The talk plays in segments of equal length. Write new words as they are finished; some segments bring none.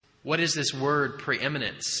What is this word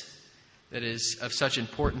preeminence that is of such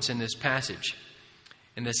importance in this passage?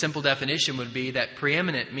 And the simple definition would be that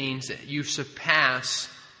preeminent means that you surpass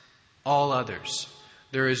all others.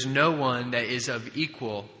 There is no one that is of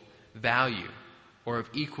equal value or of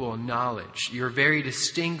equal knowledge. You're very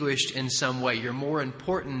distinguished in some way. You're more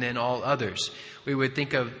important than all others. We would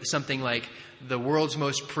think of something like the world's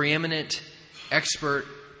most preeminent expert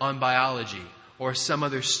on biology or some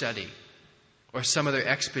other study or some other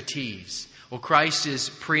expertise. Well, Christ is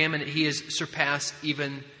preeminent. He has surpassed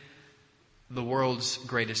even the world's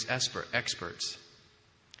greatest experts.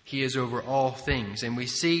 He is over all things. And we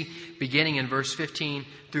see, beginning in verse 15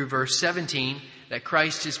 through verse 17, that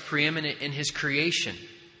Christ is preeminent in His creation.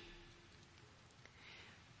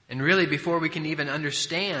 And really, before we can even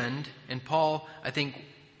understand, and Paul, I think,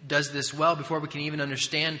 does this well, before we can even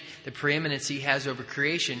understand the preeminence He has over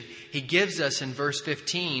creation, he gives us in verse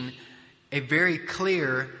 15 a very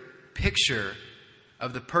clear picture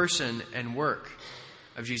of the person and work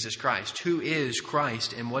of Jesus Christ. Who is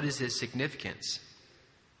Christ and what is His significance?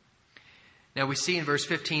 Now we see in verse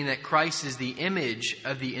 15 that Christ is the image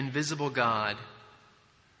of the invisible God,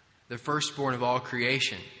 the firstborn of all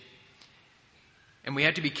creation. And we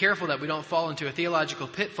have to be careful that we don't fall into a theological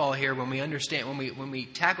pitfall here when we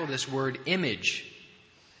tackle this word image.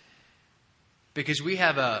 Because we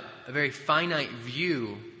have a very finite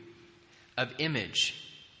view of image.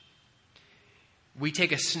 We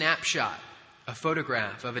take a snapshot, a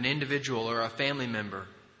photograph of an individual or a family member.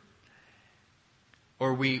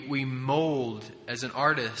 Or we mold, as an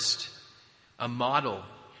artist, a model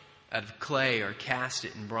out of clay or cast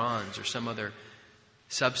it in bronze or some other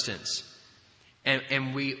substance.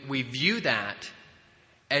 And we view that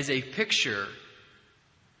as a picture.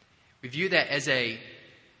 We view that as a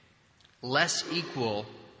less equal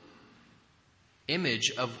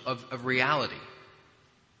image of reality.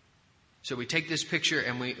 So we take this picture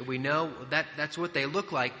and we know that's what they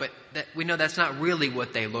look like, but we know that's not really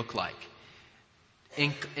what they look like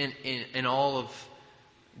in all of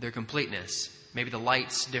their completeness. Maybe the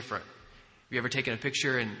light's different. Have you ever taken a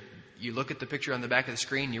picture and you look at the picture on the back of the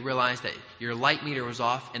screen and you realize that your light meter was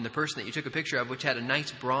off and the person that you took a picture of, which had a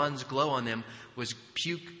nice bronze glow on them, was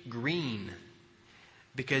puke green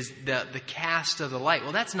because the cast of the light.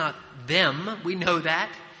 Well, that's not them. We know that.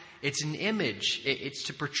 It's an image. It's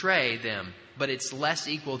to portray them, but it's less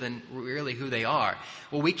equal than really who they are.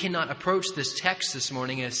 Well, we cannot approach this text this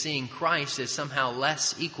morning as seeing Christ as somehow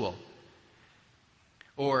less equal.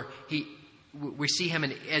 Or we see Him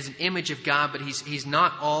as an image of God, but He's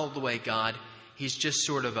not all the way God. He's just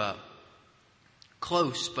sort of a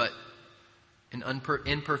close but an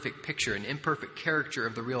imperfect picture, an imperfect character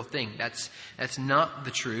of the real thing. That's not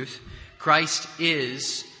the truth. Christ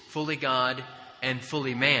is fully God and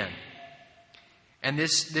fully man. And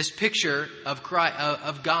this picture of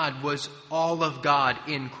God was all of God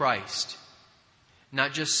in Christ.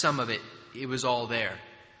 Not just some of it. It was all there.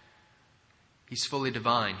 He's fully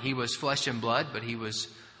divine. He was flesh and blood, but He was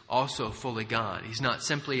also fully God. He's not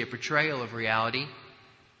simply a portrayal of reality.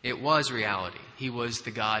 It was reality. He was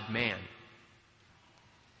the God-man.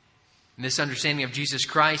 And this understanding of Jesus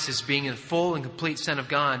Christ as being the full and complete Son of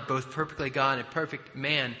God, both perfectly God and perfect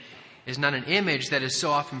man, is not an image that is so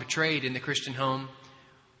often portrayed in the Christian home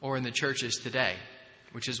or in the churches today.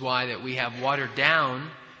 Which is why that we have watered down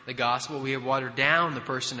the gospel. We have watered down the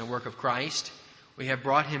person and work of Christ. We have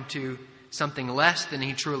brought Him to something less than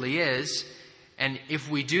He truly is. And if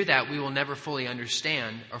we do that, we will never fully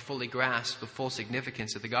understand or fully grasp the full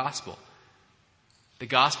significance of the gospel. The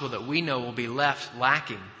gospel that we know will be left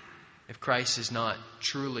lacking if Christ is not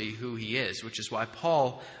truly who He is, which is why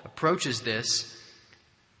Paul approaches this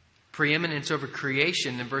preeminence over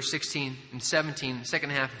creation in verse 16 and 17, the second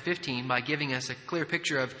half of 15, by giving us a clear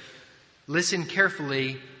picture of, listen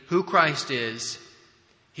carefully, who Christ is.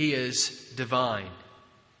 He is divine.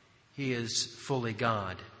 He is fully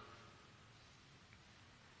God.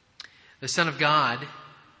 The Son of God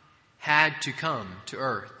had to come to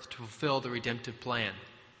earth to fulfill the redemptive plan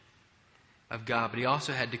of God, but He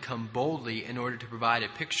also had to come boldly in order to provide a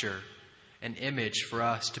picture, an image for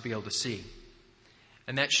us to be able to see.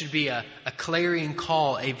 And that should be a clarion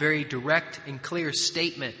call, a very direct and clear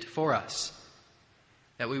statement for us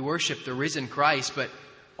that we worship the risen Christ, but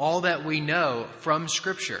all that we know from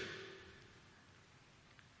Scripture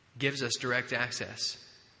gives us direct access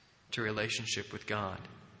to relationship with God.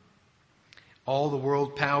 All the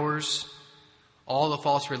world powers, all the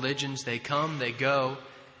false religions, they come, they go,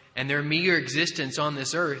 and their mere existence on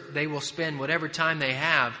this earth, they will spend whatever time they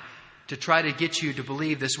have to try to get you to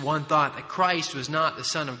believe this one thought, that Christ was not the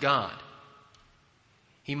Son of God.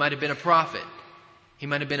 He might have been a prophet. He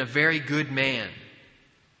might have been a very good man,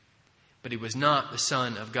 but he was not the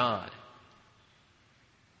Son of God.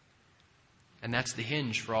 And that's the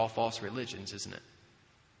hinge for all false religions, isn't it?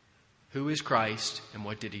 Who is Christ and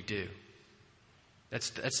what did he do? That's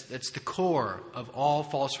the core of all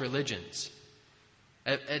false religions.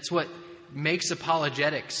 It's what makes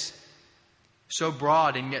apologetics so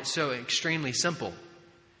broad and yet so extremely simple.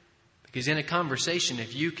 Because in a conversation,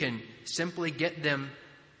 if you can simply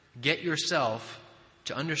get yourself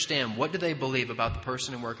to understand what do they believe about the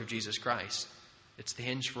person and work of Jesus Christ, it's the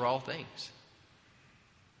hinge for all things.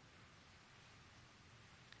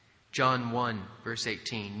 John 1, verse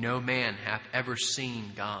 18, no man hath ever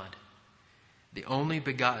seen God. The only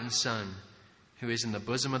begotten Son, who is in the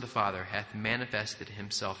bosom of the Father, hath manifested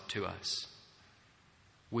himself to us.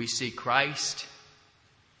 We see Christ,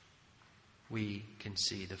 we can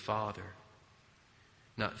see the Father.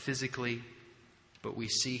 Not physically, but we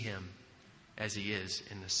see him as he is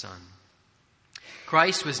in the Son.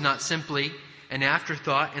 Christ was not simply an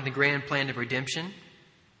afterthought in the grand plan of redemption.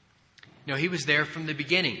 No, he was there from the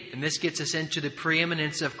beginning. And this gets us into the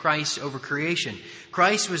preeminence of Christ over creation.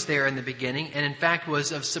 Christ was there in the beginning and in fact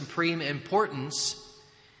was of supreme importance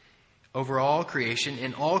over all creation.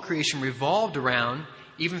 And all creation revolved around,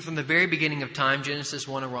 even from the very beginning of time, Genesis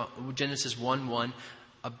 1:1,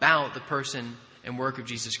 about the person and work of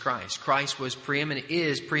Jesus Christ. Christ was preeminent,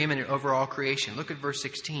 is preeminent over all creation. Look at verse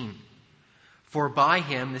 16. For by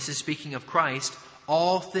him, this is speaking of Christ,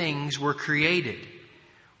 all things were created.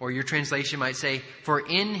 Or your translation might say, for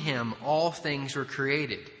in him all things were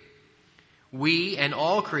created. We and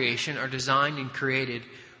all creation are designed and created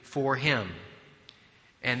for him.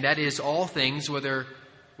 And that is all things, whether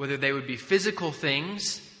they would be physical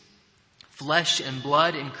things, flesh and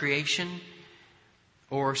blood in creation,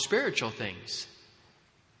 or spiritual things,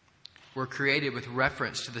 were created with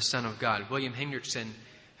reference to the Son of God. William Hendrickson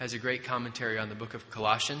has a great commentary on the book of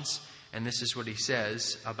Colossians, and this is what he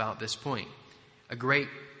says about this point.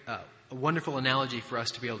 A wonderful analogy for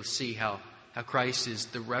us to be able to see how Christ is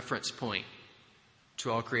the reference point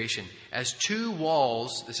to all creation. As two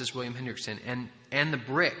walls, this is William Hendrickson, and the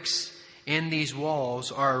bricks in these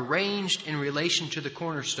walls are arranged in relation to the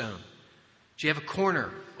cornerstone. So you have a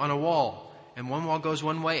corner on a wall, and one wall goes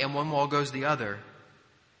one way and one wall goes the other.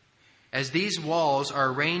 As these walls are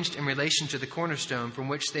arranged in relation to the cornerstone from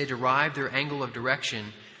which they derive their angle of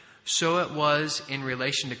direction, so it was in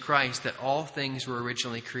relation to Christ that all things were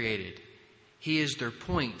originally created. He is their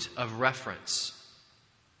point of reference.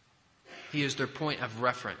 He is their point of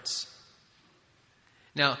reference.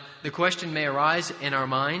 Now, the question may arise in our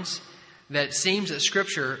minds that it seems that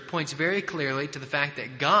Scripture points very clearly to the fact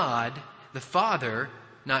that God, the Father,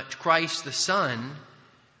 not Christ the Son,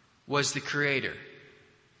 was the Creator.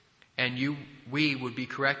 And we would be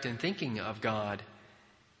correct in thinking of God,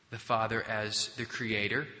 the Father, as the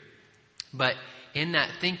Creator. But in that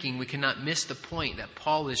thinking, we cannot miss the point that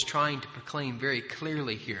Paul is trying to proclaim very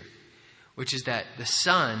clearly here, which is that the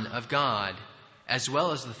Son of God, as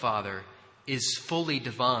well as the Father, is fully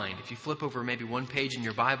divine. If you flip over maybe one page in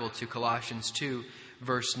your Bible to Colossians 2,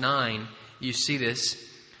 verse 9, you see this.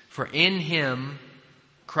 For in him,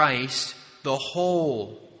 Christ, the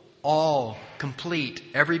whole, all, complete,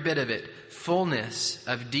 every bit of it, fullness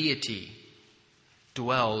of deity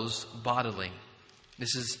dwells bodily.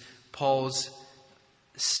 This is Paul's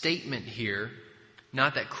statement here,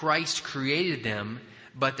 not that Christ created them,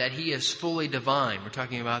 but that he is fully divine. We're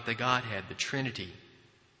talking about the Godhead, the Trinity.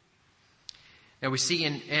 Now we see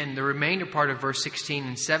in the remainder part of verse 16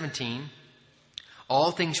 and 17,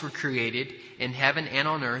 all things were created in heaven and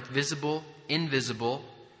on earth, visible, invisible,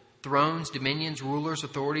 thrones, dominions, rulers,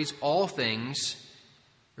 authorities, all things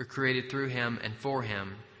were created through him and for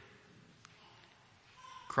him.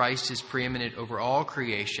 Christ is preeminent over all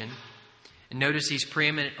creation. And notice he's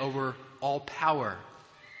preeminent over all power.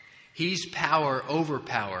 He's power over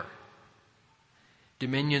power.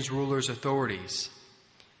 Dominions, rulers, authorities.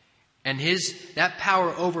 And that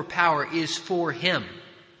power over power is for him,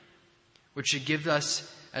 which should give us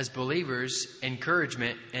as believers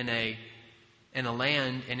encouragement in a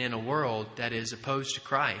land and in a world that is opposed to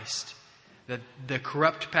Christ. That the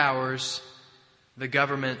corrupt powers, the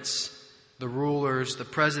governments, the rulers, the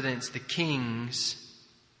presidents, the kings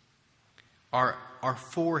are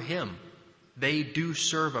for him. They do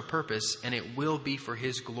serve a purpose, and it will be for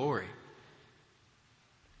his glory.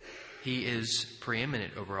 He is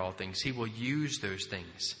preeminent over all things. He will use those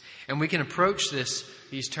things. And we can approach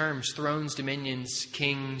these terms, thrones, dominions,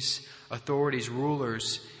 kings, authorities,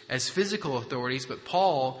 rulers, as physical authorities, but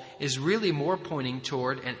Paul is really more pointing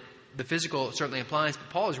toward, and the physical certainly applies, but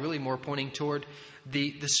Paul is really more pointing toward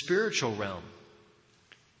the spiritual realm.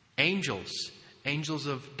 angels, angels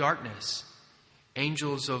of darkness,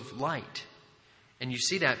 angels of light. And you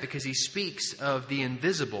see that because he speaks of the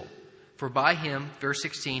invisible. For by him, verse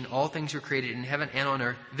 16, all things were created in heaven and on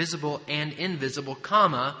earth, visible and invisible,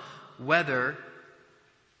 whether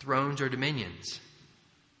thrones or dominions.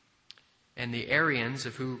 And the Arians,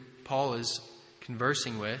 of who Paul is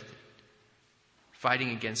conversing with,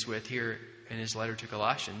 fighting against with here in his letter to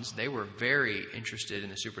Colossians, they were very interested in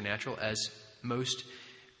the supernatural, as most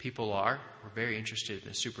people are. We're very interested in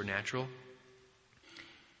the supernatural.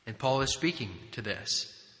 And Paul is speaking to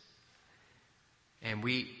this. And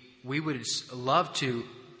we would love to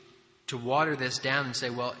water this down and say,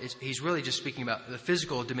 well, he's really just speaking about the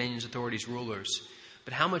physical dominions, authorities, rulers.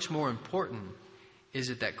 But how much more important is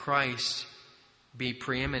it that Christ be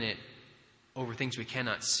preeminent over things we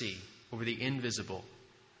cannot see, over the invisible,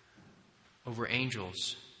 over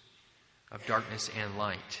angels of darkness and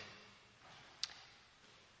light?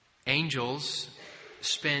 Angels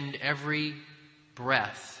spend every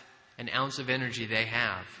breath, an ounce of energy they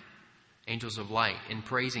have, angels of light, in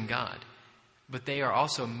praising God. But they are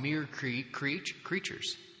also mere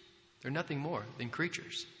creatures. They're nothing more than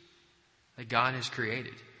creatures that God has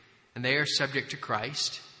created. And they are subject to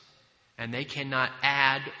Christ, and they cannot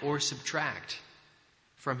add or subtract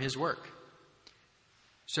from his work.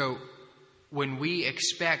 So when we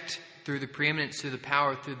expect, through the preeminence, through the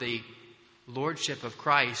power, through the lordship of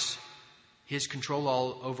Christ, his control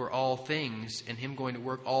over all things, and him going to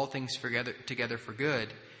work all things together for good,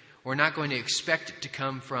 we're not going to expect it to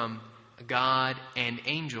come from God and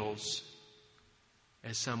angels,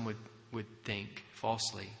 as some would think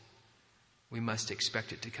falsely. We must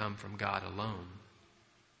expect it to come from God alone.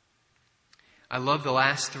 I love the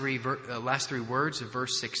last three words of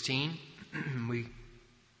verse 16. We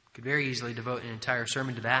could very easily devote an entire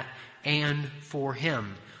sermon to that. And for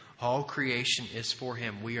him. All creation is for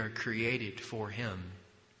him. We are created for him.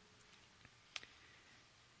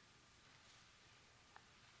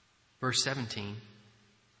 Verse 17.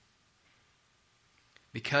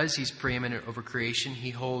 Because he's preeminent over creation, he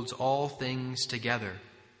holds all things together.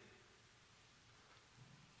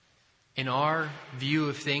 In our view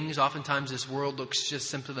of things, oftentimes this world looks just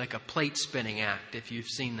simply like a plate spinning act, if you've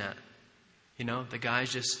seen that. You know, the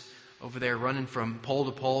guy's just over there running from pole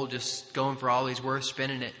to pole, just going for all he's worth,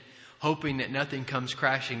 spinning it, hoping that nothing comes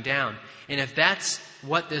crashing down. And if that's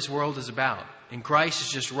what this world is about, and Christ is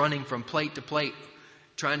just running from plate to plate,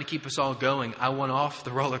 trying to keep us all going, I want off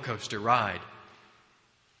the roller coaster ride.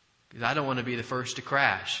 Because I don't want to be the first to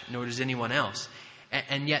crash, nor does anyone else.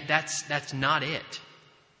 And yet that's not it.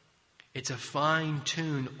 It's a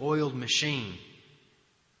fine-tuned, oiled machine.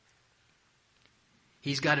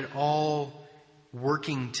 He's got it all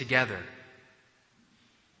working together.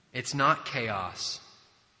 It's not chaos.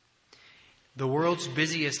 The world's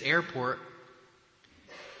busiest airport,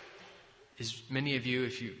 as many of you,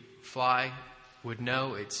 if you fly, would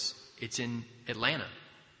know, it's in Atlanta.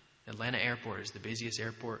 Atlanta Airport is the busiest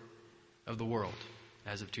airport of the world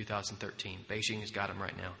as of 2013. Beijing has got them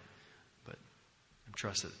right now. I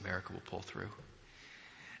trust that America will pull through.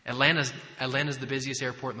 Atlanta's the busiest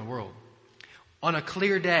airport in the world. On a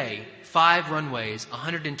clear day, 5 runways,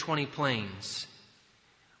 120 planes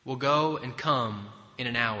will go and come in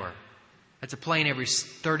an hour. That's a plane every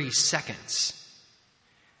 30 seconds.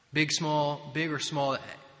 Big or small.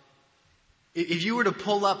 If you were to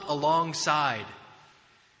pull up alongside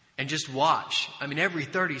and just watch, every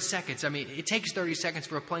 30 seconds, it takes 30 seconds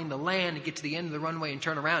for a plane to land and get to the end of the runway and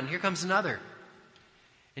turn around, and here comes another.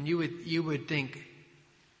 And you would think,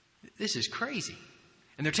 this is crazy.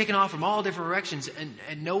 And they're taking off from all different directions,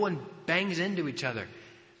 and no one bangs into each other.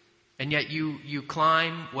 And yet you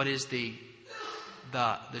climb what is the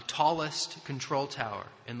tallest control tower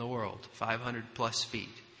in the world, 500 plus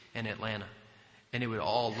feet in Atlanta. And it would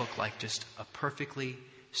all look like just a perfectly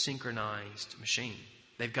synchronized machine.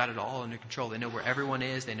 They've got it all under control. They know where everyone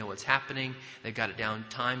is. They know what's happening. They've got it down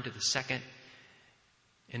time to the second.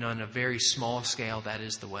 And on a very small scale, that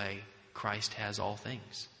is the way Christ has all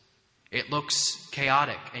things. It looks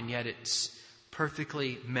chaotic, and yet it's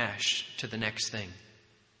perfectly meshed to the next thing.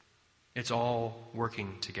 It's all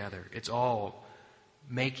working together. It's all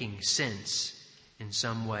making sense in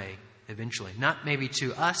some way eventually. Not maybe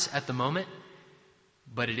to us at the moment,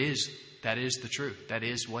 but that is the truth. That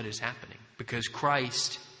is what is happening. Because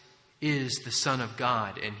Christ is the Son of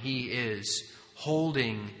God, and he is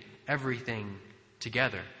holding everything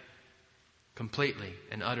together completely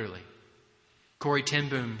and utterly. Corrie ten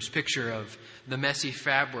Boom's picture of the messy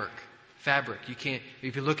fabric.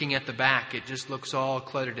 If you're looking at the back, it just looks all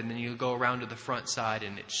cluttered, and then you go around to the front side,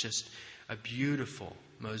 and it's just a beautiful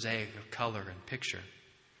mosaic of color and picture.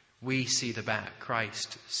 We see the back.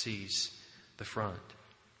 Christ sees the front.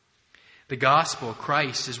 The gospel,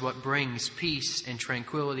 Christ, is what brings peace and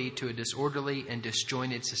tranquility to a disorderly and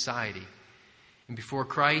disjointed society. And before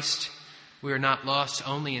Christ, we are not lost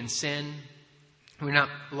only in sin. We're not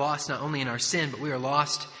lost not only in our sin, but we are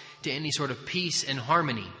lost to any sort of peace and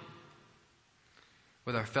harmony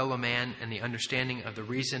with our fellow man and the understanding of the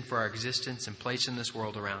reason for our existence and place in this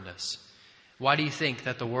world around us. Why do you think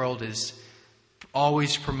that the world is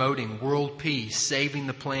always promoting world peace, saving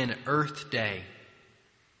the planet, Earth Day?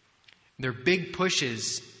 They're big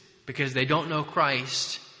pushes because they don't know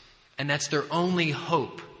Christ, and that's their only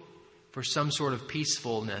hope for some sort of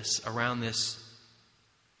peacefulness around this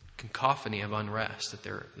cacophony of unrest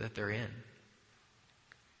that they're in.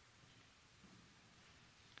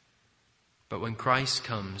 But when Christ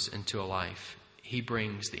comes into a life, He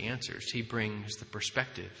brings the answers. He brings the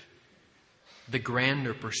perspective, the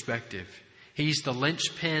grander perspective. He's the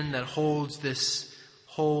linchpin that holds this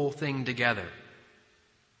whole thing together.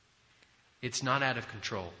 It's not out of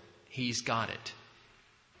control. He's got it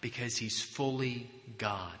because He's fully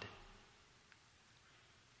God.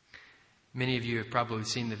 Many of you have probably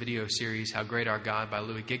seen the video series, How Great Our God by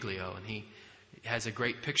Louis Giglio, and he has a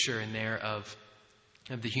great picture in there of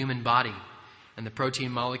the human body and the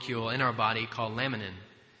protein molecule in our body called laminin,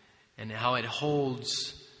 and how it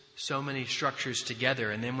holds so many structures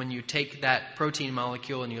together. And then when you take that protein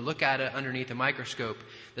molecule and you look at it underneath a microscope,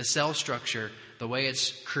 the cell structure, the way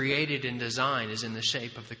it's created and designed, is in the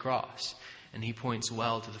shape of the cross. And he points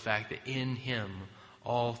well to the fact that in Him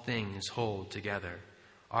all things hold together.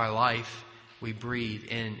 Our life, we breathe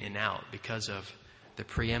in and out because of the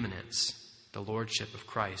preeminence, the lordship of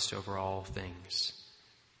Christ over all things.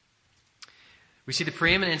 We see the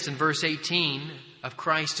preeminence in verse 18 of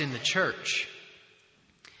Christ in the church.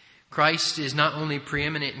 Christ is not only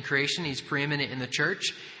preeminent in creation, He's preeminent in the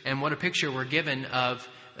church. And what a picture we're given of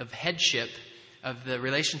headship, of the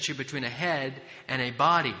relationship between a head and a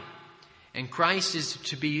body. And Christ is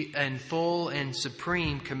to be in full and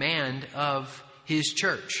supreme command of His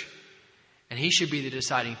church. And He should be the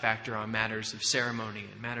deciding factor on matters of ceremony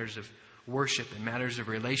and matters of worship and matters of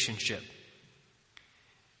relationship.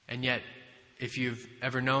 And yet, if you've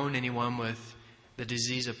ever known anyone with the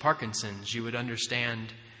disease of Parkinson's, you would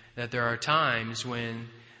understand that there are times when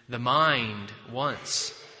the mind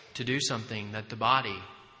wants to do something that the body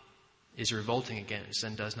is revolting against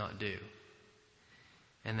and does not do.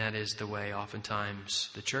 And that is the way oftentimes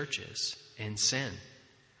the church is in sin.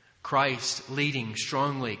 Christ leading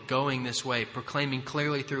strongly, going this way, proclaiming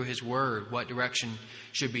clearly through His word what direction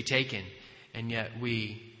should be taken. And yet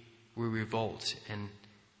we revolt, and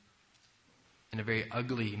a very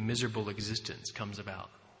ugly, miserable existence comes about.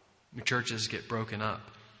 The churches get broken up.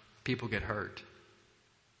 People get hurt.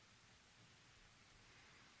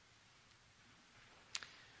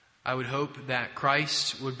 I would hope that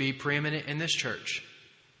Christ would be preeminent in this church.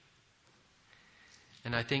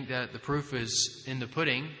 And I think that the proof is in the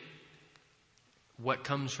pudding. What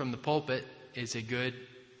comes from the pulpit is a good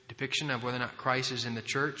depiction of whether or not Christ is in the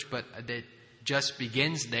church, but it just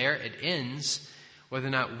begins there. It ends whether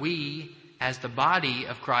or not we, as the body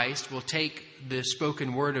of Christ, will take the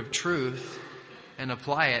spoken word of truth and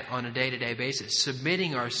apply it on a day-to-day basis,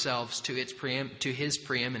 submitting ourselves to His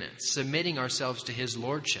preeminence, submitting ourselves to His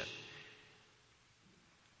lordship.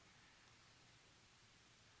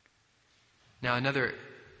 Now, another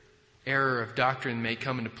error of doctrine may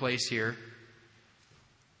come into place here.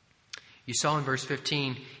 You saw in verse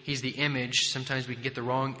 15, He's the image. Sometimes we can get the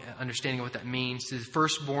wrong understanding of what that means. He's the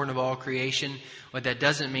firstborn of all creation. What that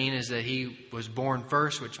doesn't mean is that He was born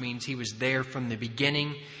first, which means He was there from the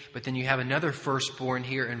beginning. But then you have another firstborn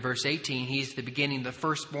here in verse 18. He's the beginning, the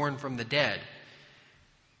firstborn from the dead.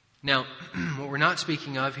 Now, what we're not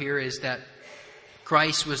speaking of here is that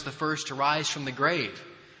Christ was the first to rise from the grave.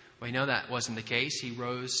 We know that wasn't the case. He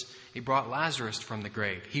brought Lazarus from the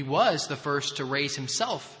grave. He was the first to raise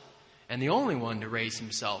Himself, and the only one to raise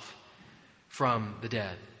Himself from the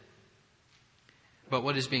dead. But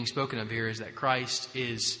what is being spoken of here is that Christ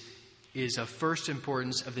is of first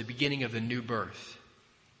importance of the beginning of the new birth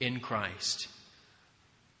in Christ,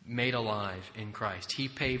 made alive in Christ. He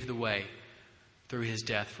paved the way through His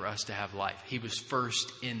death for us to have life. He was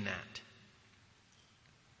first in that.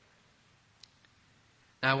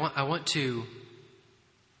 Now, I want to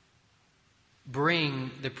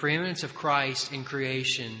bring the preeminence of Christ in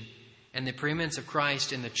creation and the preeminence of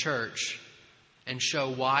Christ in the church and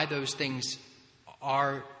show why those things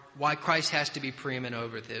why Christ has to be preeminent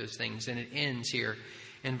over those things. And it ends here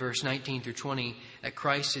in verse 19 through 20 that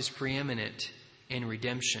Christ is preeminent in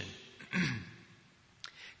redemption.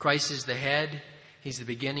 Christ is the head. He's the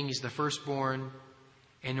beginning. He's the firstborn,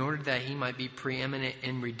 in order that he might be preeminent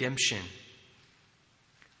in redemption.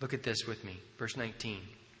 Look at this with me. Verse 19.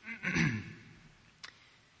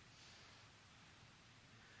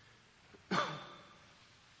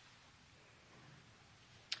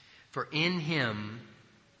 For in him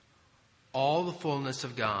all the fullness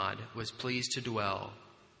of God was pleased to dwell,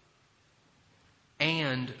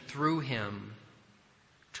 and through him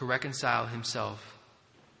to reconcile to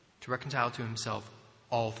himself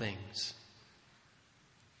all things.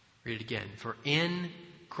 Read it again. For in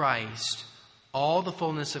Christ all the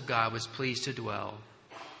fullness of God was pleased to dwell.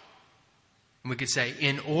 And we could say,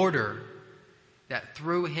 in order that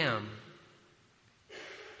through him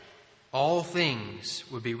all things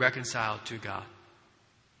would be reconciled to God.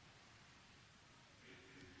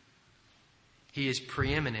 He is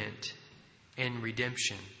preeminent in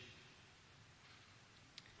redemption.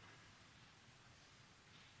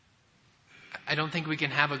 I don't think we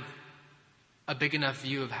can have a big enough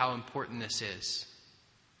view of how important this is.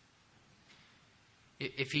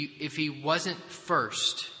 If he wasn't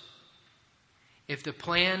first, if the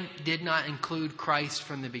plan did not include Christ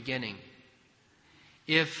from the beginning,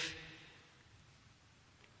 if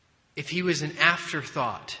he was an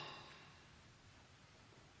afterthought,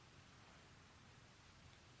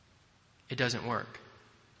 it doesn't work.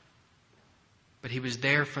 But he was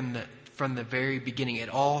there from the very beginning. It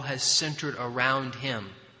all has centered around him.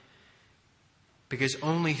 Because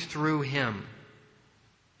only through him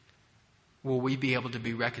will we be able to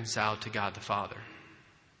be reconciled to God the Father.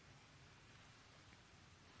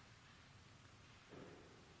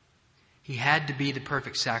 He had to be the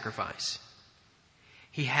perfect sacrifice.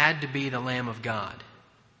 He had to be the Lamb of God.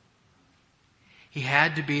 He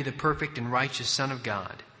had to be the perfect and righteous Son of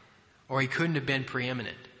God, or he couldn't have been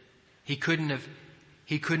preeminent. He couldn't have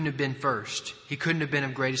been first. He couldn't have been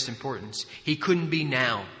of greatest importance. He couldn't be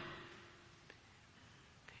now.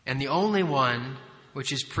 And the only one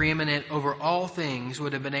which is preeminent over all things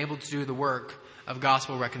would have been able to do the work of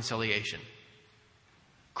gospel reconciliation.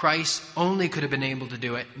 Christ only could have been able to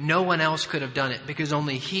do it. No one else could have done it, because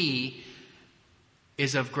only he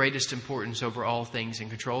is of greatest importance over all things and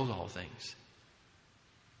controls all things.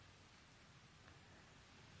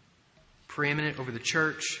 Preeminent over the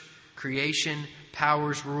church, creation,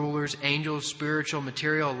 powers, rulers, angels, spiritual,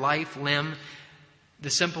 material, life, limb. The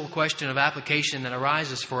simple question of application that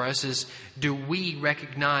arises for us is, do we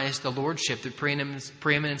recognize the lordship, the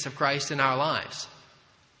preeminence of Christ in our lives?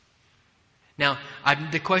 Now,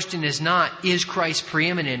 the question is not, is Christ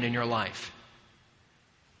preeminent in your life?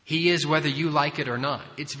 He is, whether you like it or not.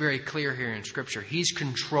 It's very clear here in Scripture. He's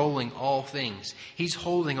controlling all things. He's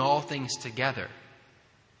holding all things together.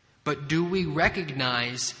 But do we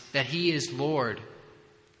recognize that He is Lord?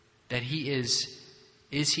 That He is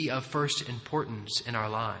He of first importance in our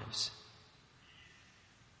lives?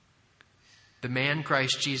 The man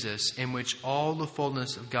Christ Jesus, in which all the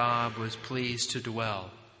fullness of God was pleased to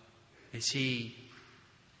dwell, is He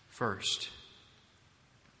first?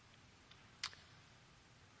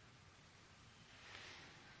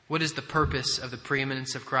 What is the purpose of the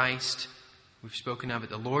preeminence of Christ? We've spoken of it,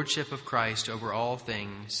 the lordship of Christ over all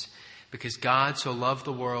things, because God so loved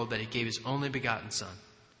the world that He gave His only begotten Son.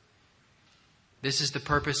 This is the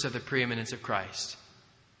purpose of the preeminence of Christ,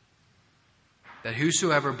 that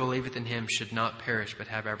whosoever believeth in Him should not perish but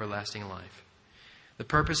have everlasting life. The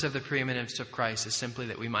purpose of the preeminence of Christ is simply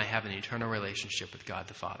that we might have an eternal relationship with God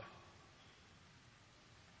the Father.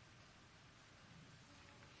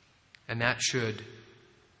 And that should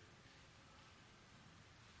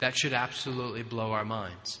absolutely blow our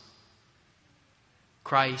minds.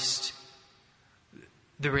 Christ,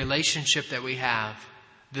 the relationship that we have,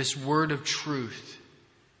 this word of truth,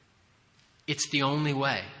 it's the only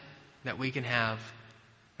way that we can have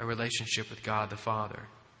a relationship with God the Father.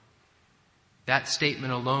 That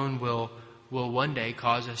statement alone will one day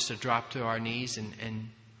cause us to drop to our knees and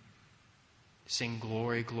sing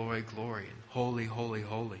glory, glory, glory, and holy, holy,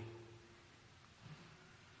 holy.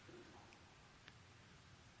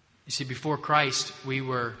 You see, before Christ, we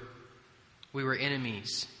were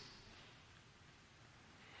enemies.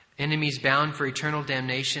 Enemies bound for eternal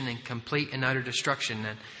damnation and complete and utter destruction.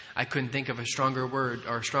 And I couldn't think of a stronger word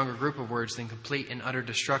or a stronger group of words than complete and utter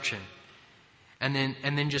destruction. And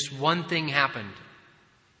then just one thing happened.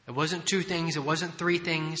 It wasn't two things. It wasn't three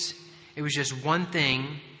things. It was just one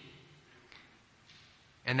thing.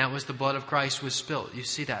 And that was the blood of Christ was spilt. You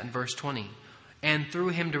see that in verse 20. And through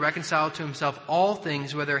Him to reconcile to Himself all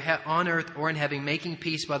things, whether on earth or in heaven, making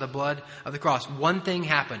peace by the blood of the cross. One thing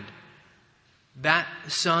happened. That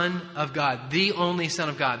Son of God, the only Son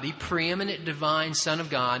of God, the preeminent divine Son of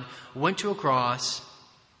God, went to a cross.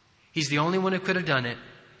 He's the only one who could have done it.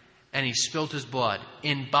 And He spilt His blood.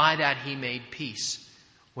 And by that He made peace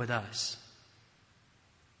with us.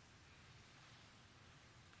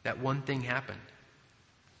 That one thing happened.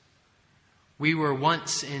 We were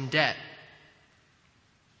once in debt,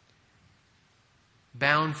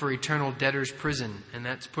 bound for eternal debtor's prison, and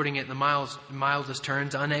that's putting it in the mildest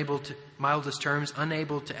terms, unable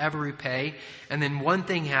to ever repay. And then one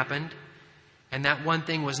thing happened, and that one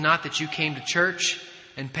thing was not that you came to church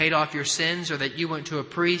and paid off your sins, or that you went to a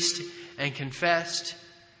priest and confessed,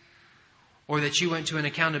 or that you went to an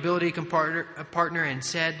accountability partner and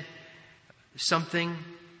said something.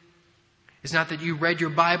 It's not that you read your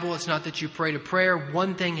Bible. It's not that you prayed a prayer.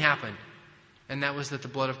 One thing happened, and that was that the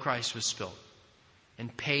blood of Christ was spilled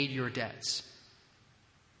and paid your debts,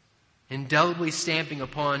 indelibly stamping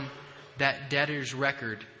upon that debtor's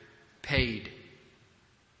record, paid.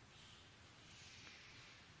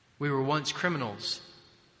 We were once criminals,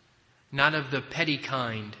 not of the petty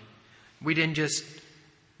kind. We didn't just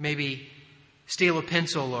maybe steal a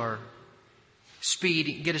pencil or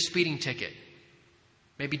get a speeding ticket.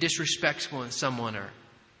 Maybe disrespect someone or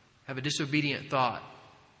have a disobedient thought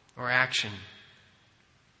or action.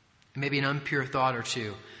 Maybe an impure thought or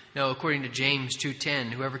two. No, according to James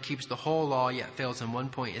 2:10, whoever keeps the whole law yet fails in one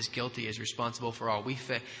point is guilty, is responsible for all.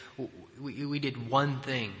 We did one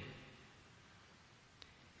thing.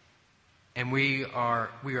 And we've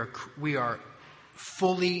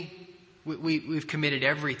committed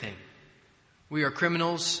everything. We are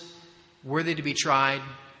criminals, worthy to be tried,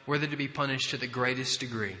 worthy to be punished to the greatest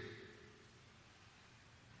degree.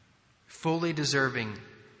 Fully deserving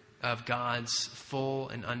of God's full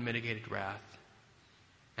and unmitigated wrath.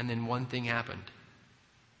 And then one thing happened.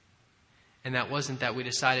 And that wasn't that we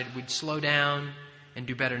decided we'd slow down and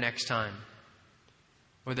do better next time.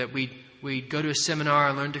 Or that we'd go to a seminar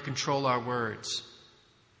and learn to control our words.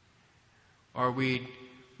 Or we'd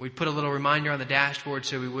put a little reminder on the dashboard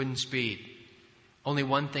so we wouldn't speed. Only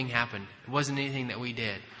one thing happened. It wasn't anything that we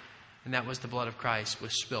did. And that was the blood of Christ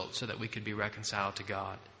was spilt so that we could be reconciled to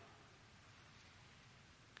God.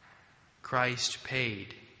 Christ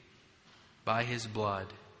paid by His blood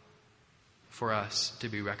for us to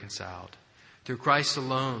be reconciled. Through Christ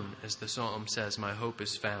alone, as the psalm says, my hope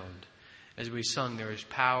is found. As we sung, there is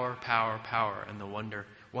power, power, power, and the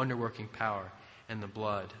wonder-working power in the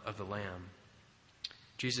blood of the Lamb.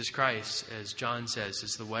 Jesus Christ, as John says,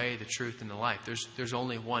 is the way, the truth, and the life. There's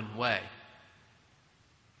only one way.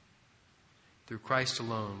 Through Christ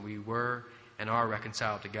alone, we were and are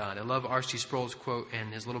reconciled to God. I love R.C. Sproul's quote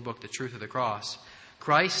in his little book, The Truth of the Cross.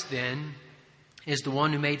 Christ, then, is the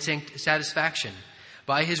one who made satisfaction.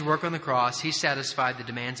 By His work on the cross, He satisfied the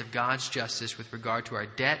demands of God's justice with regard to our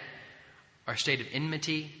debt, our state of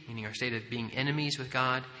enmity, meaning our state of being enemies with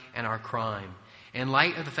God, and our crime. In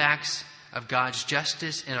light of the facts of God's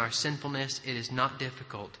justice and our sinfulness, it is not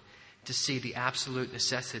difficult to see the absolute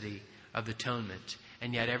necessity of the atonement.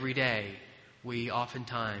 And yet every day, we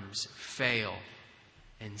oftentimes fail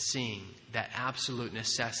in seeing that absolute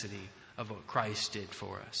necessity of what Christ did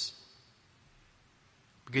for us.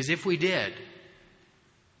 Because if we did,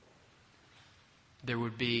 we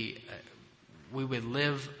would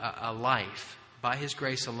live a life by His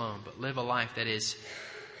grace alone, but live a life that is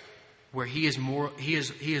where He is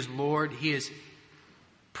Lord, He is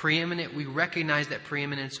preeminent. We recognize that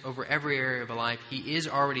preeminence over every area of our life. He is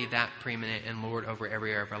already that preeminent and Lord over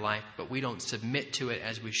every area of our life, but we don't submit to it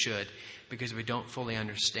as we should because we don't fully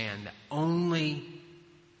understand that only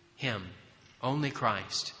Him, only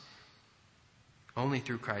Christ, only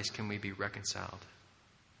through Christ can we be reconciled.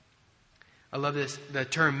 I love this, the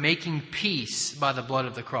term making peace by the blood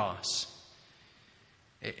of the cross.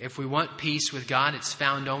 If we want peace with God, it's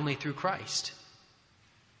found only through Christ.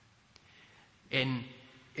 And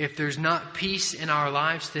if there's not peace in our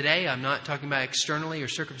lives today, I'm not talking about externally or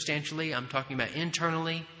circumstantially, I'm talking about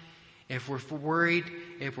internally. If we're worried,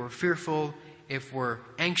 if we're fearful, if we're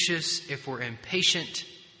anxious, if we're impatient,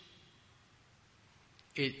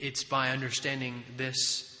 it's by understanding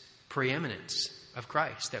this preeminence of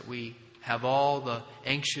Christ that we have all the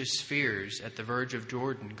anxious fears at the verge of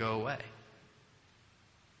Jordan go away.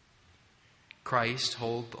 Christ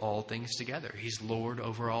holds all things together. He's Lord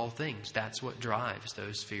over all things. That's what drives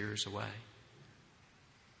those fears away.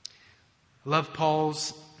 I love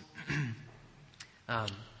Paul's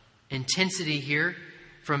intensity here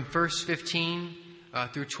from verse 15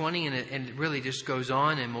 through 20, and it really just goes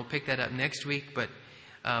on, and we'll pick that up next week. But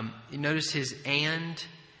you notice his and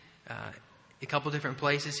a couple different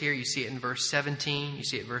places here. You see it in verse 17. You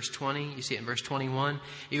see it in verse 20. You see it in verse 21.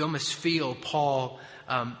 You almost feel Paul,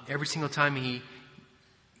 every single time he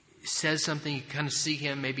says something, you kind of see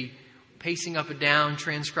him maybe pacing up and down,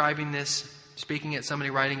 transcribing this, speaking at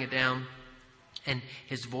somebody, writing it down. And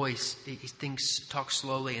his voice, he talks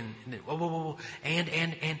slowly, and then, whoa, whoa, whoa, and.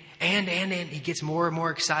 He gets more and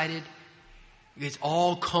more excited. It's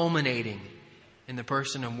all culminating in the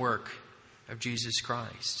person and work of Jesus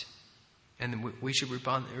Christ. And we should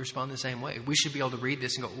respond the same way. We should be able to read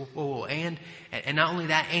this and go, whoa, whoa, whoa, and not only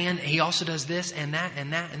that, and he also does this and that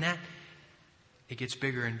and that and that. It gets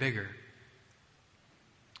bigger and bigger.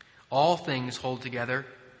 All things hold together.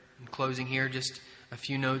 In closing here, just a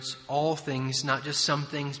few notes. All things, not just some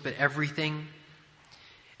things, but everything.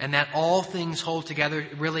 And that all things hold together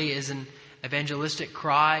really is an evangelistic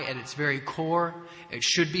cry at its very core. It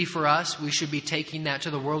should be for us. We should be taking that to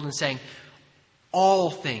the world and saying, all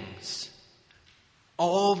things,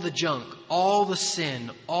 all the junk, all the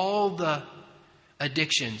sin, all the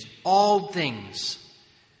addictions, all things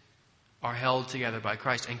are held together by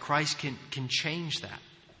Christ. And Christ can change that.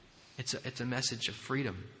 It's a message of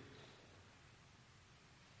freedom.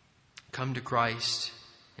 Come to Christ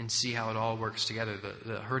and see how it all works together.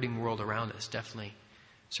 The hurting world around us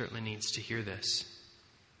certainly needs to hear this.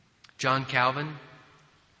 John Calvin,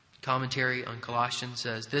 commentary on Colossians,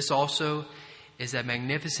 says, "This also is a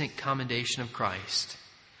magnificent commendation of Christ,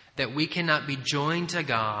 that we cannot be joined to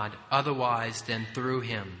God otherwise than through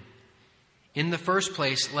Him. In the first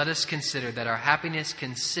place, let us consider that our happiness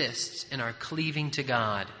consists in our cleaving to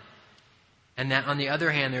God, and that, on the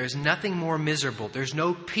other hand, there is nothing more miserable, there's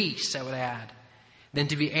no peace, I would add, than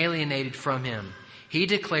to be alienated from Him. He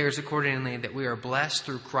declares accordingly that we are blessed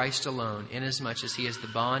through Christ alone, inasmuch as He is the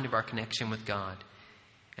bond of our connection with God.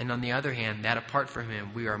 And on the other hand, that apart from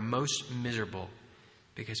Him, we are most miserable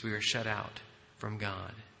because we are shut out from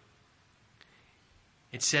God."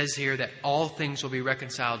 It says here that all things will be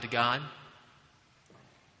reconciled to God,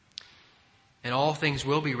 and all things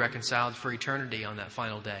will be reconciled for eternity on that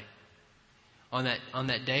final day. On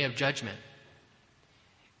that day of judgment,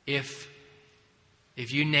 if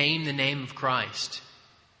you name the name of Christ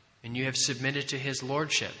and you have submitted to His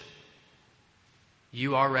lordship,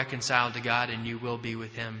 you are reconciled to God and you will be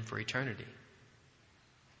with Him for eternity.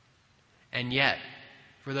 And yet,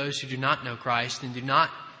 for those who do not know Christ and do not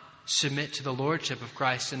submit to the lordship of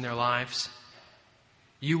Christ in their lives,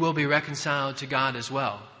 you will be reconciled to God as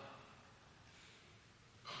well,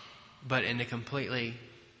 but in a completely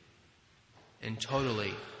and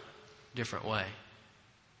totally different way.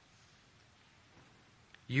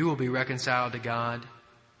 You will be reconciled to God.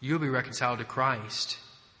 You will be reconciled to Christ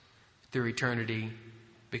through eternity,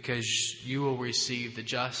 because you will receive the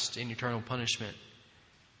just and eternal punishment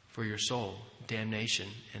for your soul, damnation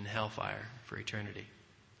and hellfire for eternity.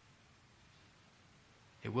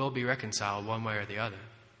 It will be reconciled one way or the other.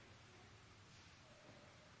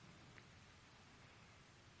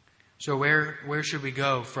 So where should we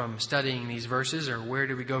go from studying these verses, or where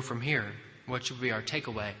do we go from here? What should be our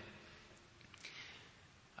takeaway?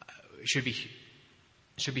 It should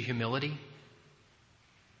be humility.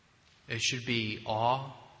 It should be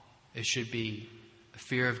awe. It should be a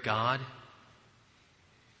fear of God.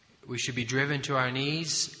 We should be driven to our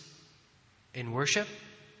knees in worship,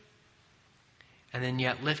 and then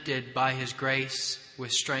yet lifted by His grace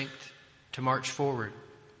with strength to march forward.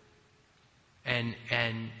 And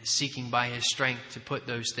seeking by His strength to put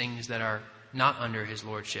those things that are not under His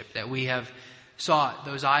lordship, that we have sought,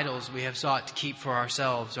 those idols we have sought to keep for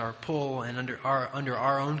ourselves, our pull and under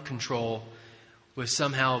our own control, with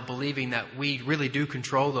somehow believing that we really do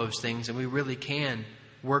control those things and we really can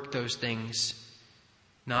work those things,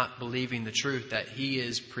 not believing the truth that He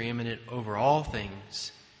is preeminent over all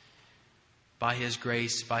things. By His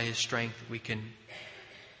grace, by His strength, we can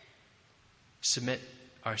submit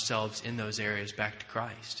ourselves in those areas back to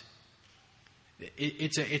Christ.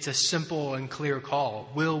 It's a simple and clear call.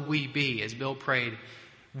 Will we be, as Bill prayed,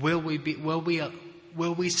 will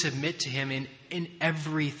we submit to Him in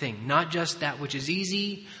everything, not just that which is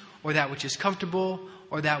easy or that which is comfortable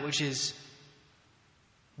or that which is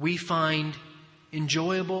we find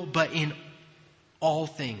enjoyable, but in all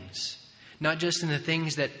things. Not just in the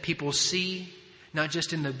things that people see, not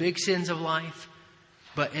just in the big sins of life,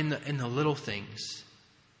 but in the little things.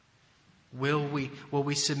 Will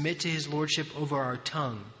we submit to His lordship over our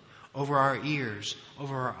tongue, over our ears,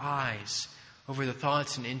 over our eyes, over the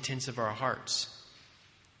thoughts and intents of our hearts?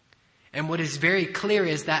 And what is very clear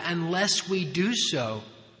is that unless we do so,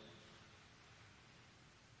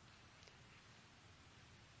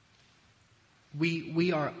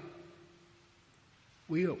 we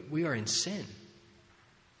we are in sin.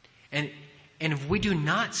 And if we do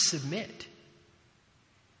not submit,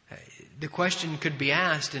 the question could be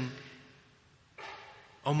asked, and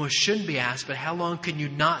almost shouldn't be asked, but how long can you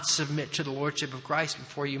not submit to the Lordship of Christ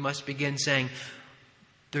before you must begin saying,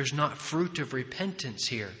 there's not fruit of repentance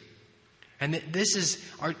here? And this is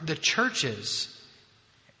the churches,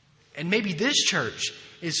 and maybe this church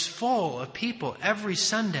is full of people every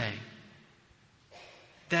Sunday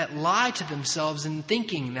that lie to themselves in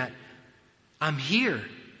thinking that I'm here.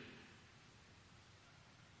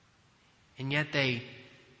 And yet they,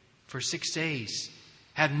 for 6 days,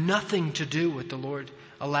 have nothing to do with the Lord,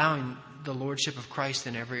 allowing the Lordship of Christ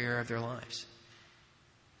in every area of their lives.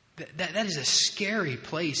 That is a scary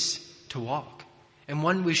place to walk, and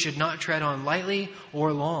one we should not tread on lightly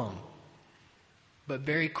or long, but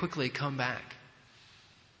very quickly come back.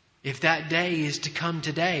 If that day is to come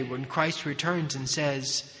today, when Christ returns and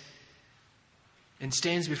says, and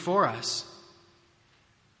stands before us,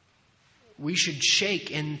 we should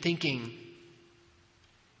shake in thinking,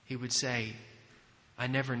 He would say, I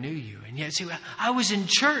never knew you. And yet, see, I was in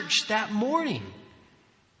church that morning.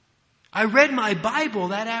 I read my Bible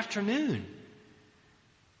that afternoon.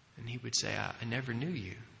 And He would say, I never knew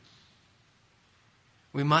you.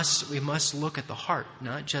 We must look at the heart,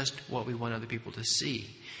 not just what we want other people to see,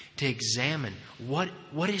 to examine what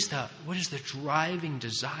is the driving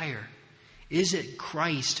desire. Is it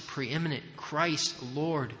Christ preeminent, Christ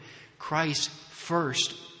Lord, Christ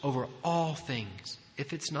first over all things?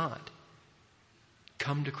 If it's not,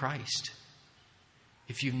 come to Christ.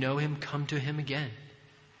 If you know Him, come to Him again,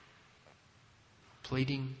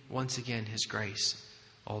 pleading once again His grace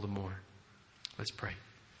all the more. Let's pray.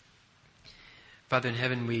 Father in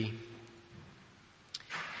heaven,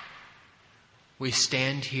 we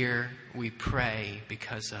stand here, we pray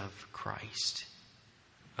because of Christ.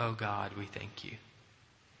 Oh God, we thank you.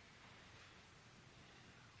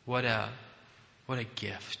 What a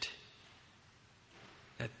gift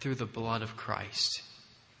that through the blood of Christ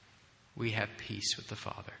we have peace with the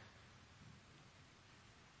Father.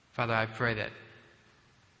 Father, I pray that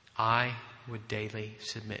I would daily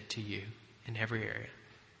submit to you in every area.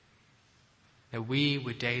 That we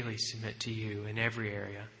would daily submit to you in every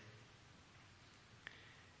area.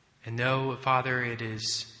 And though, Father, it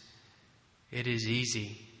is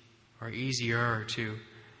easy or easier to,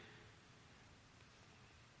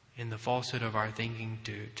 in the falsehood of our thinking,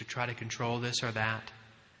 to try to control this or that,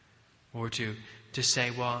 or to say,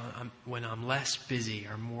 well, when I'm less busy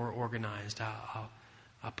or more organized,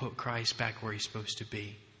 I'll put Christ back where He's supposed to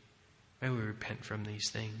be. May we repent from these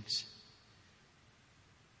things.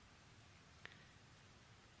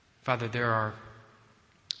 Father, there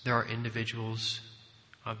are individuals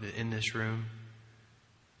in this room,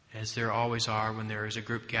 as there always are when there is a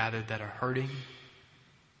group gathered, that are hurting.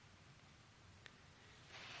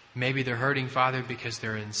 Maybe they're hurting, Father, because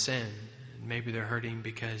they're in sin. Maybe they're hurting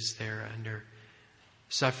because they're under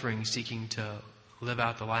suffering, seeking to live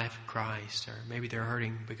out the life of Christ. Or maybe they're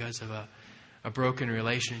hurting because of a broken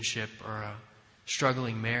relationship or a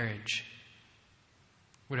struggling marriage.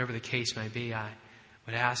 Whatever the case may be, I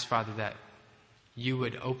would ask, Father, that you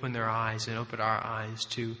would open their eyes and open our eyes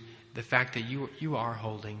to the fact that you are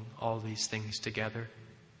holding all these things together.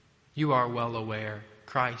 You are well aware.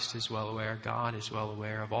 Christ is well aware. God is well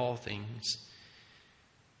aware of all things.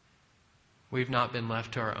 We've not been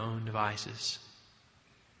left to our own devices.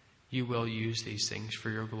 You will use these things for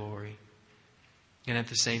your glory. And at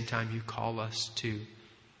the same time, you call us to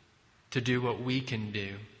do what we can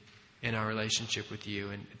do in our relationship with you,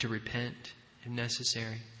 and to repent if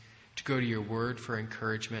necessary, to go to your word for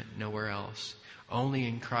encouragement nowhere else. Only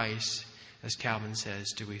in Christ, as Calvin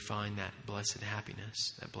says, do we find that blessed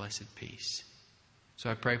happiness, that blessed peace.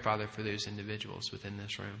 So I pray, Father, for those individuals within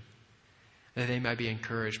this room, that they might be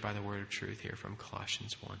encouraged by the word of truth here from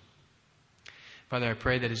Colossians 1. Father, I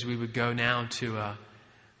pray that as we would go now to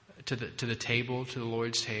the table, to the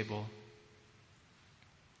Lord's table,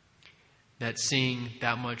 that seeing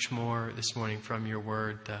that much more this morning from your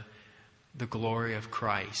word, the glory of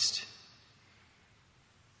Christ,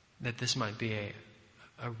 that this might be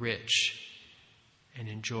a rich and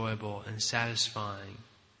enjoyable and satisfying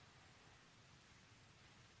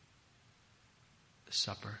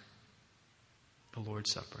supper, the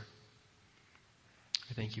Lord's Supper.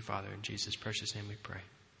 I thank you, Father. In Jesus' precious name we pray.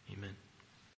 Amen.